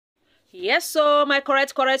Yes, so my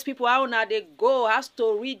correct people, how now they go, how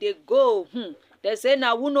story they go. They say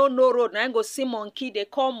now who no road, now go see monkey, they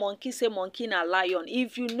call monkey, say monkey na lion.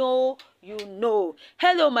 If you know, you know.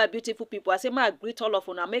 Hello, my beautiful people. I say my greet all of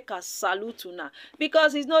una, make a salute una.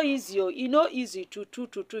 Because it's not easy, it's not easy to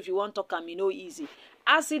if you want to come, it's not easy.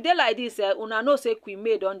 As e dey like this, una know say Queen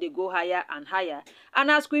May don dey go higher and higher. And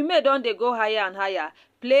as Queen May don dey go higher and higher,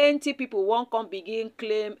 plenty people won't come begin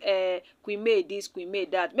claim Queen May this, Queen May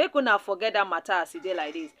that. Make una forget that matter as e dey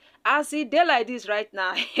like this. As e dey like this right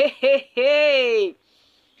now, hey.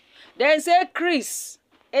 Dem say Chris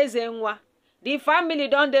Ezenwa, the family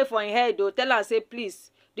don dey for im head o. Tell am say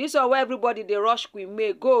please, this one where everybody dey rush Queen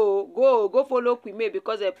May, go follow Queen May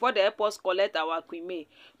because before they help us collect our Queen May.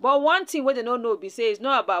 But one thing wey they don't know be say it's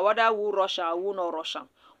not about whether who rush am or who not rush am.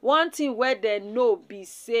 One thing where they know be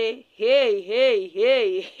say,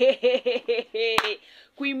 hey,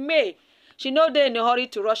 Queen May, she no dey in a hurry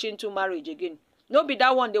to rush into marriage again. No be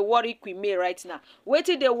that one dey worry Queen May right now.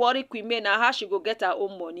 Wetin dey worry Queen May na how she go get her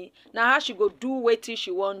own money, na how she go do wetin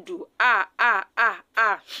she wan do. Na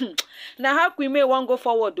how Queen May wan go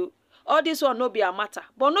forward o. All this one no be her matter,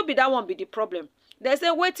 but no be that one be the problem. They say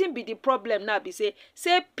wetin be the problem now be say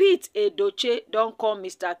Pete Edochie don call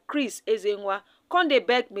Mr. Chris Ezenwa, come dey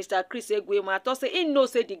beg Mr. Chris Ezenwa, talk say he know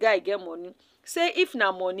say the guy get money. Say if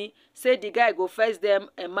na money, say the guy go first them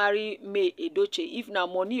and marry May Edochie. If na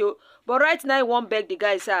money, oh. But right now he won't beg the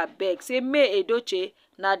guy, say I beg. Say May Edochie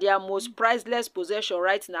na their most priceless possession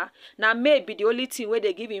right now. Now May be the only thing where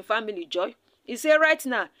they give him family joy. He say right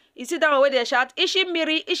now, you see that one where they shout, Ishi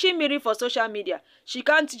Miri for social media. She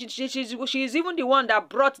can't, she's even the one that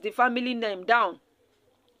brought the family name down.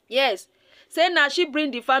 Yes. Say now she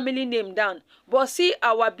bring the family name down. But see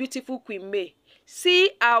our beautiful Queen May. See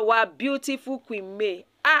our beautiful Queen May.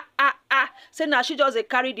 Say now she just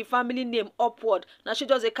carry the family name upward. Now she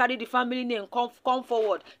just carry the family name come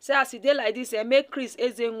forward. Say as e dey like this, make Chris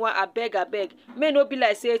Ezenwa abeg. May no be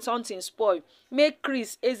like say something spoil. Make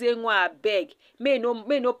Chris Ezenwa abeg. May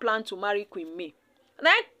no plan to marry Queen May.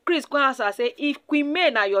 Now Chris come answer say if Queen May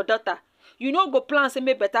na your daughter, you no go plan say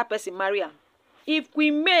make better person marry am. If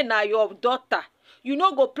Queen May na your daughter, you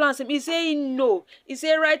no go plan say. He say no. He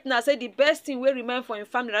say right now, say the best thing wey remain for him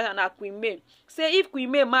family right now na Queen May. Say if Queen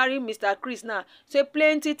May marry Mr. Chris now, say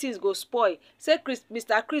plenty things go spoil. Say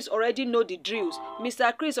Mr. Chris already know the drills.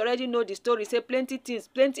 Mr. Chris already know the story. Say plenty things,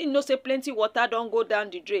 say plenty water don go down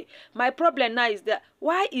the drain. My problem now is that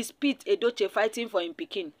why is Pete Edochie fighting for him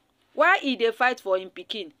pikin? Why he dey fight for him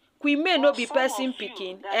pikin? Queen May no be person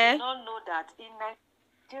pikin. I don't know that in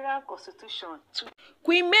Nigerian constitution too.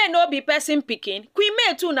 Queen May no be person pikin. Queen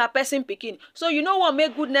May too na person pikin. So you know what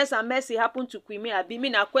make goodness and mercy happen to Queen May? I be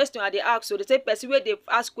mean a question I dey ask. So they say person where they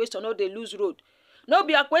ask question no they lose road. No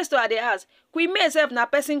be a question I dey ask. Queen May self na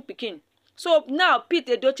person pikin. So now Pete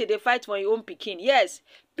Edochie dey fight for him own pikin. Yes,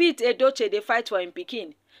 Pete Edochie dey fight for him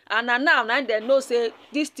pikin. And now they know say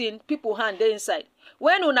this thing people hand dey inside.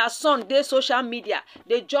 When una son dey social media,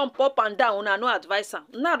 they jump up and down, una no advise am.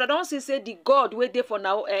 Now they don't see say the God wey dey for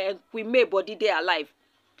now Queen May body dey alive.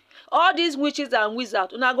 All these witches and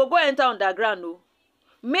wizards, una go enter underground o.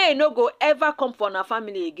 May no go ever come for una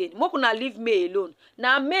family again. Make una leave May alone.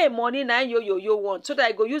 Now May money na yo want, so that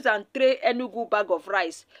I go use and train Enugu bag of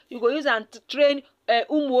rice. You go use and train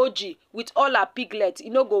Umoji with all her piglets. E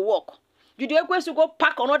no go work. You dey going to go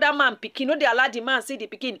pack another man pikin. No dey allow the man see the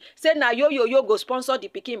pikin. Say na yo go sponsor the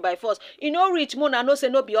pikin by force. E no reach Mona no say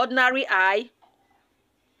no be ordinary eye.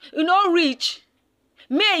 E no reach.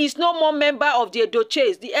 May is no more member of the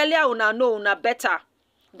Edochies. The earlier una know una better.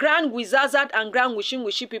 Grand wizard and grand wishing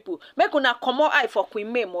people. Make una comot eye for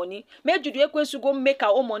Queen May money. Make Judy Ekwensu go make her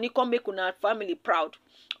own money come make una family proud.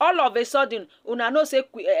 All of a sudden, una know say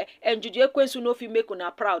and Judy Ekwensu no fit make una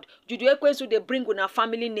proud. Judy Ekwensu they bring una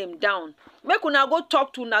family name down. Make una go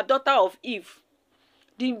talk to una daughter of Eve.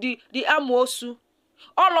 The Amosu.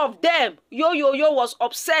 All of them, yo was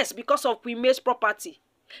obsessed because of Queen May's property.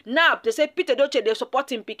 Now they say Peter Edochie they support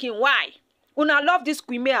him pikin. Why? Una love this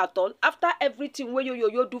Queen May at all? After everything where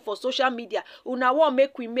yo do for social media, una want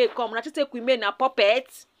make Queen May come. Una say Queen May na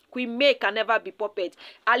puppet. Queen May can never be puppet.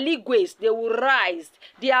 Aligways, they will rise.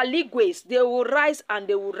 The Aligways, they will rise and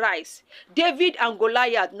they will rise. David and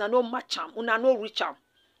Goliath, na no match am, una no reach am.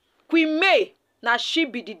 Queen May, na she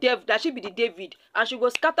be the David, and she go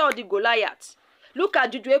scatter all the Goliaths. Look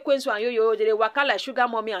at Juju Ekwensu and yo they waka like sugar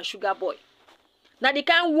mommy and sugar boy. Now the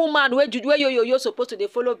kind woman where Juju yo supposed to they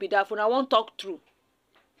follow be that. If una want talk true,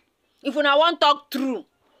 if una want talk true,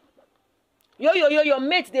 Your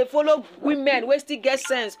mates dey follow women wey still get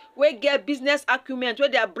sense, wey get business acumen, wey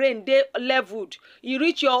their brain dey leveled. You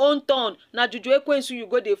reach your own turn, na juju ekwensu you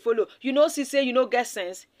go dey follow. You know see say you no get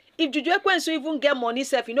sense. If juju ekwensu even get money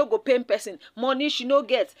sef, you no go pay person. Money she no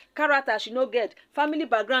get, character she no get, family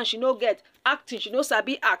background she no get, acting she no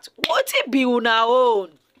sabi act. Wetin be una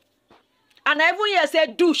own? And I even hear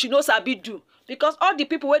say do she no sabi do, because all the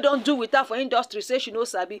people wey don do with her for industry say she no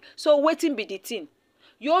sabi. So wetin be the thing?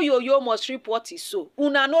 Yo must reap what is sow.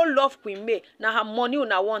 Una no love Queen May, na her money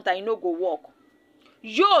una want and e no go work.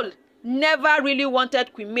 Yul never really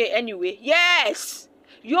wanted Queen May anyway. Yes,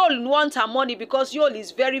 Yul wants her money because Yul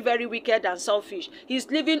is very, very wicked and selfish.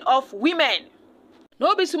 He's living off women.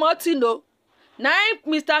 No be small thing no. Now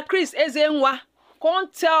Mr. Chris Ezenwa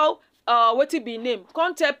can't tell wetin be name,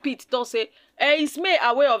 can't tell Pete to say, is May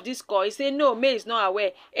aware of this call? He say no, May is not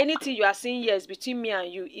aware. Anything you are saying here is between me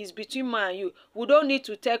and you. It's between me and you. We don't need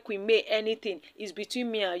to tell Queen May anything. It's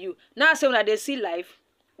between me and you. Now say una dey see life.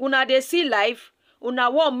 Una dey see life.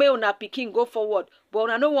 Una want May una pikin go forward, but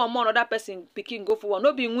una no want more another person pikin go forward.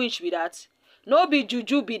 No be winch be that. No be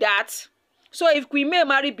juju be that. So if Queen May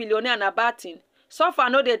marry billionaire na bad thing, suffer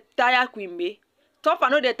no dey tire Queen May. Suffer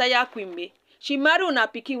no dey tire Queen May. She marry una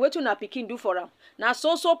pikin, wetin una pikin do for am? Na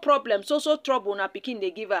so problem, so trouble una pikin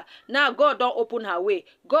dey give her. Now God don open her way.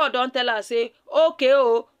 God don tell her say, okay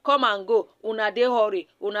oh, come and go. Una dey hurry,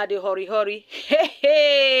 hurry.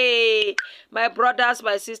 Hey. My brothers,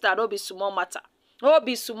 my sisters, no be small matter. No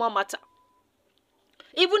be small matter.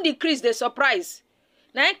 Even the Chris dey surprise.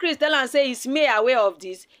 Now Chris tell am say, is May aware of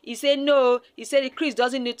this? He say no. He said the Chris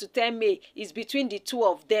doesn't need to tell May. It's between the two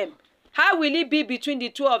of them. How will it be between the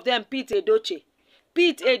two of them, Pete Edochie?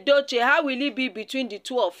 Pete Edochie, how will it be between the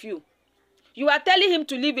two of you? You are telling him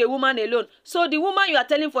to leave a woman alone. So the woman you are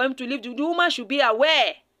telling for him to leave, the woman should be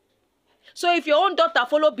aware. So if your own daughter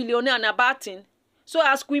follow billionaire and a bad thing, so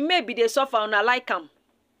as Queen May be dey suffer, una like am.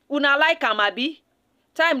 Una like am, abi?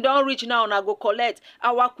 Time don reach now, una go collect.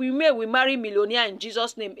 Our Queen May will marry millionaire in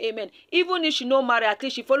Jesus' name, amen. Even if she no marry, at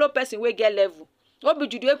least she follow person wey get level. No be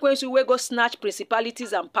juju ekwensu wey go snatch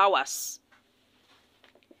principalities and powers.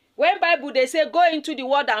 When Bible they say go into the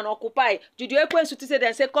world and occupy, juju ekwensu say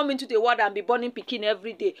dem say come into the world and be burning pikin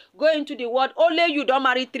every day. Go into the world, only you don't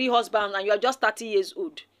marry 3 husbands and you are just 30 years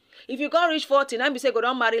old. If you can't reach 40, now be say go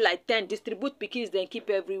don't marry like 10, distribute pikins then keep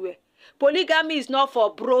everywhere. Polygamy is not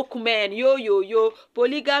for broke men. Yo.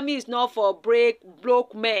 Polygamy is not for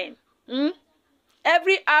broke men.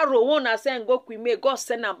 Every arrow una send go Queen May, God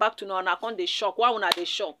send them back to now. Una con dey shock. Why una dey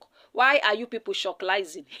shock? Why are you people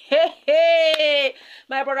shockalizing? Hey,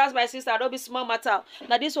 my brothers, my sisters, don't be small matter.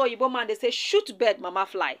 Now this Oyibo man, they say shoot bird, mama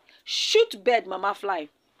fly. Shoot bird, mama fly.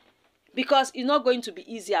 Because it's not going to be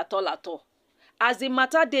easy at all. As the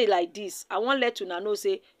matter day like this, I want let you know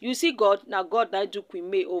say, you see God, now God now do Queen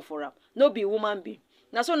May all for him. No be woman be.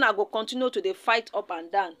 Now so now go continue to the fight up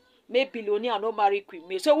and down. May billionaire no marry Queen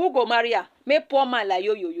May. So who go marry her? May poor man like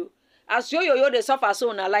yo. As yo they suffer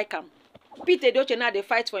so na like him. Pete Edochie now they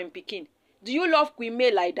fight for him pikin. Do you love Queen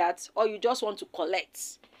May like that, or you just want to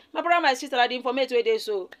collect? My brother, my sister, the information where they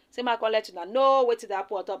so say my collect na know wait till that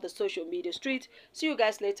part of the social media street. See you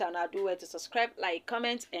guys later, and I'll do it to subscribe, like,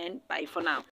 comment, and bye for now.